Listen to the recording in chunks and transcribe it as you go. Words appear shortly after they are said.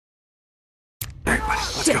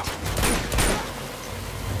Let's Shit. go.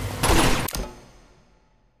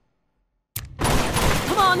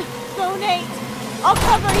 Come on, go, Nate. I'll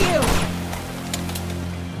cover you.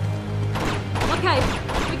 Okay,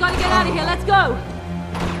 we gotta get out of here. Let's go.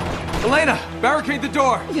 Elena, barricade the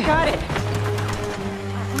door. Got it.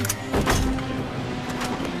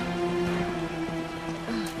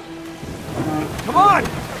 Come on.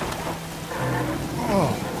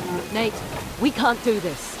 Nate, we can't do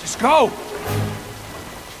this. Just go.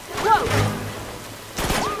 Go! Take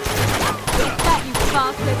that, you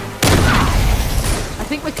bastard! I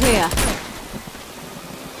think we're clear.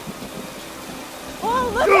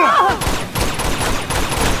 Oh, look out!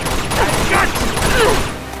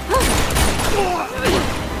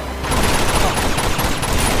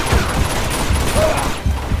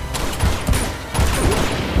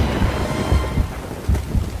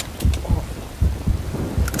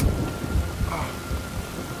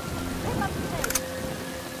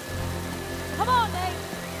 Come on, Nate!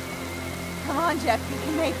 Come on, Jeff, you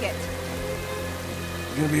can make it.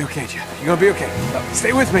 You're gonna be okay, Jeff. You're gonna be okay.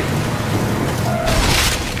 Stay with me.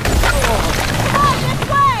 Come on, this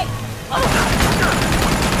way!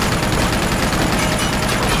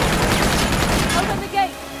 Open the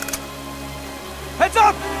gate! Heads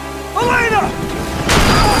up! Elena!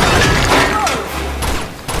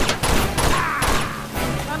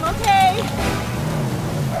 I'm okay.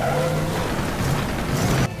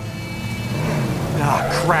 Ah,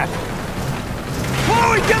 crap.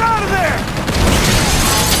 Chloe, get out of there!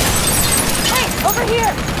 Hey, over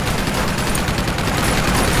here!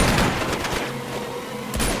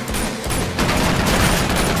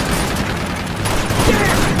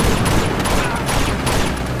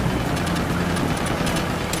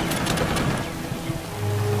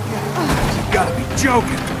 You gotta be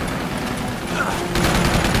joking.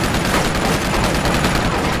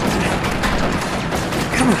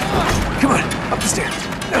 Come on. Come on. Up the stairs.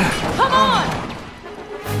 Come on!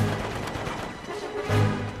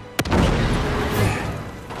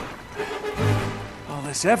 All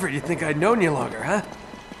this effort, you'd think I'd known you longer, huh?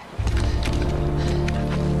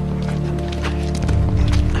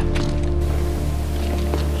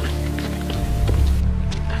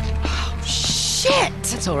 Shit!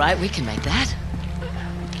 It's all right, we can make that.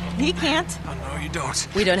 He can't. Oh, no, you don't.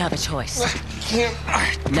 We don't have a choice. Can't.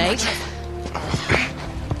 Nate?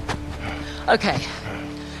 Okay,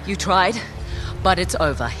 you tried, but it's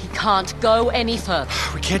over. He can't go any further.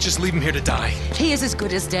 We can't just leave him here to die. He is as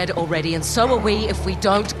good as dead already, and so are we if we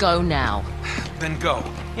don't go now. Then go.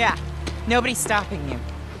 Yeah, nobody's stopping you.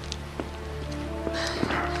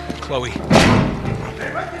 Chloe.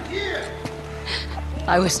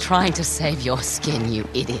 I was trying to save your skin, you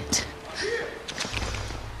idiot.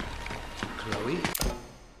 Chloe?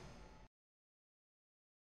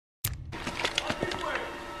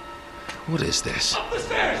 What is this? Up the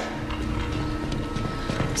stairs!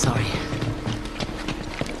 Sorry.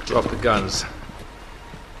 Drop the guns.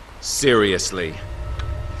 Seriously.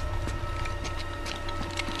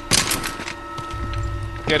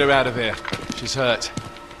 Get her out of here. She's hurt.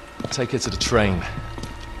 Take her to the train.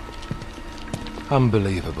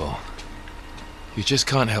 Unbelievable. You just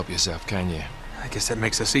can't help yourself, can you? I guess that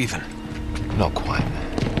makes us even. Not quite.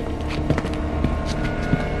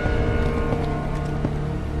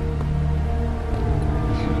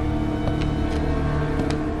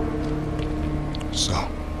 So,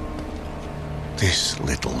 this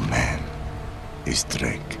little man is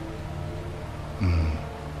Drake.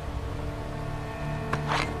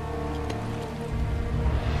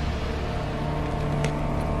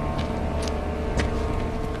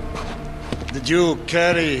 Did you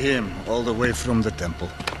carry him all the way from the temple?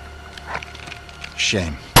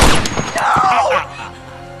 Shame. No!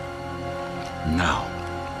 Now,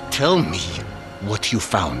 tell me what you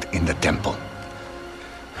found in the temple.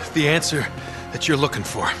 The answer that you're looking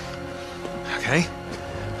for. Okay?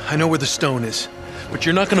 I know where the stone is, but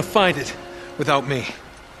you're not gonna find it without me.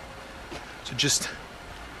 So just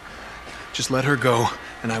let her go,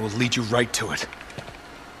 and I will lead you right to it.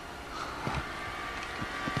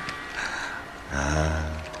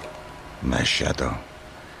 My shadow.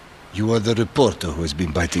 You are the reporter who has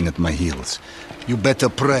been biting at my heels. You better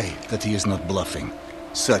pray that he is not bluffing.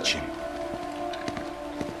 Search him.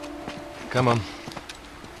 Come on.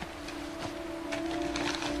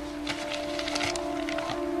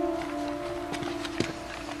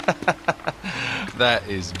 That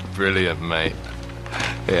is brilliant, mate.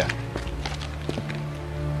 Here.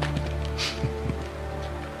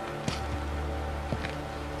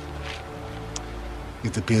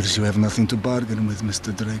 It appears you have nothing to bargain with,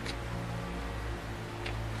 Mr. Drake.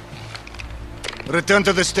 Return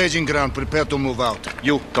to the staging ground. Prepare to move out.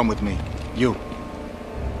 You, come with me. You.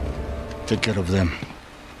 Take care of them.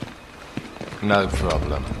 No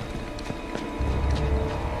problem.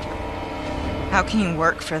 How can you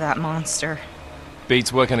work for that monster?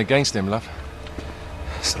 Beats working against him, love.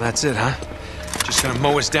 So that's it, huh? Just gonna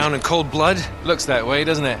mow us down in cold blood? Looks that way,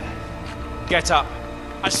 doesn't it? Get up.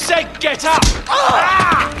 I said get up!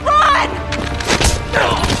 Run!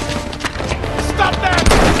 Stop them!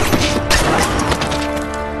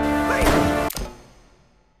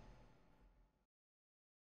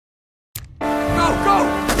 Go, go!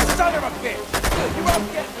 Son of a bitch! You won't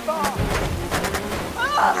get far!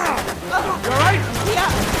 You alright? Yeah,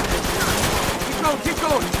 Keep going, keep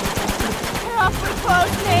going! they're awfully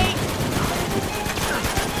close, Nate.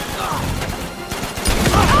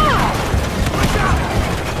 Watch out!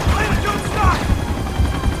 Lena, don't stop!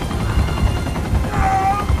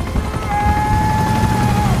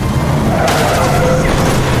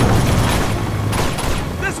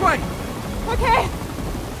 This way! Okay.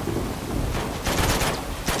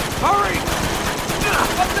 Hurry!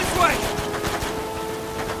 Up this way!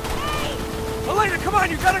 Elena, come on,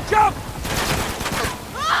 you gotta jump!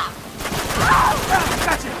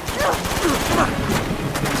 Gotcha! Come on!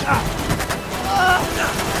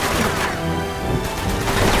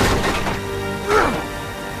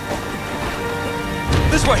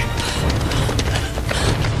 This way!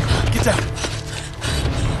 Get down.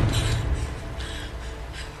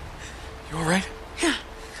 You alright?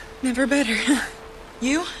 Never better.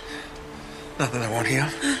 You? Nothing I won't heal.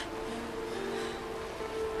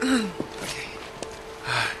 Okay. I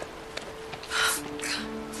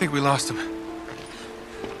think we lost him.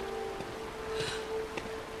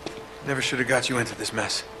 Never should have got you into this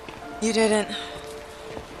mess. You didn't.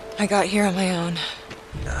 I got here on my own.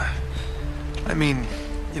 I mean,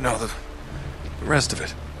 you know, the rest of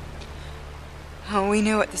it. Oh, we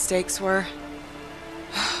knew what the stakes were.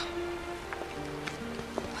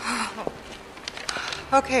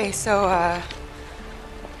 Okay, so,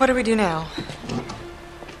 what do we do now?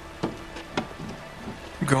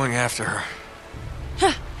 I'm going after her.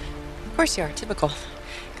 Of course you are, typical.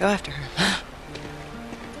 Go after her.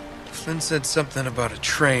 Flynn said something about a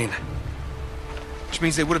train. Which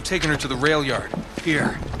means they would have taken her to the rail yard.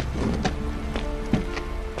 Here.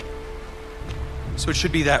 So it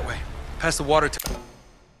should be that way. Past the water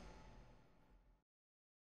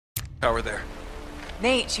tower there.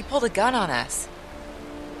 Nate, she pulled a gun on us.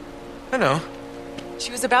 I know.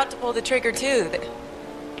 She was about to pull the trigger, too.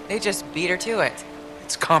 They just beat her to it.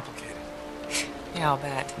 It's complicated. Yeah, I'll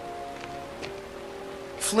bet.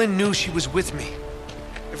 Flynn knew she was with me.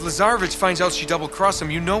 If Lazarevic finds out she double-crossed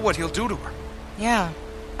him, you know what he'll do to her. Yeah,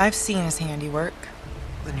 I've seen his handiwork.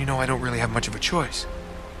 Then you know I don't really have much of a choice.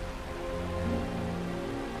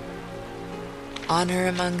 Honor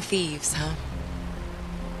among thieves, huh?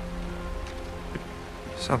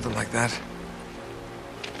 Something like that.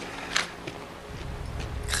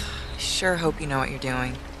 I sure hope you know what you're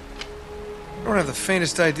doing. I don't have the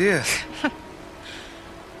faintest idea.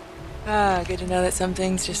 Good to know that some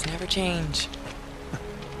things just never change.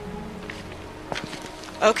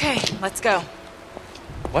 Okay, let's go.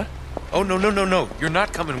 What? Oh, no, no, no, no. You're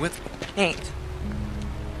not coming with me. Nate,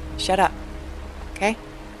 shut up, okay?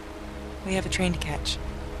 We have a train to catch.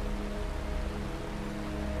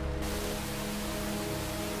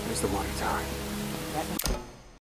 There's the water tower.